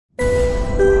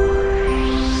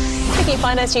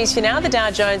Finance news for now. The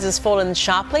Dow Jones has fallen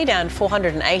sharply, down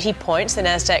 480 points. The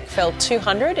Nasdaq fell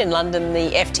 200. In London, the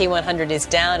FT 100 is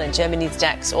down and Germany's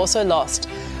DAX also lost.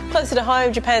 Closer to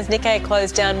home, Japan's Nikkei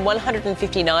closed down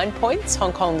 159 points.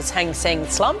 Hong Kong's Hang Seng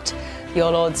slumped. The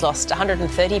All Ords lost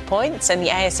 130 points and the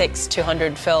ASX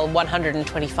 200 fell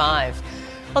 125.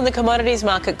 On the commodities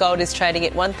market, gold is trading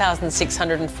at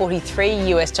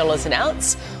 $1,643 an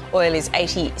ounce. Oil is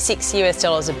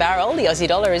 $86 a barrel. The Aussie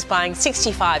dollar is buying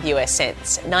 65 US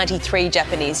cents, 93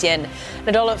 Japanese yen,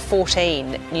 and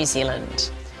 $1.14 New Zealand.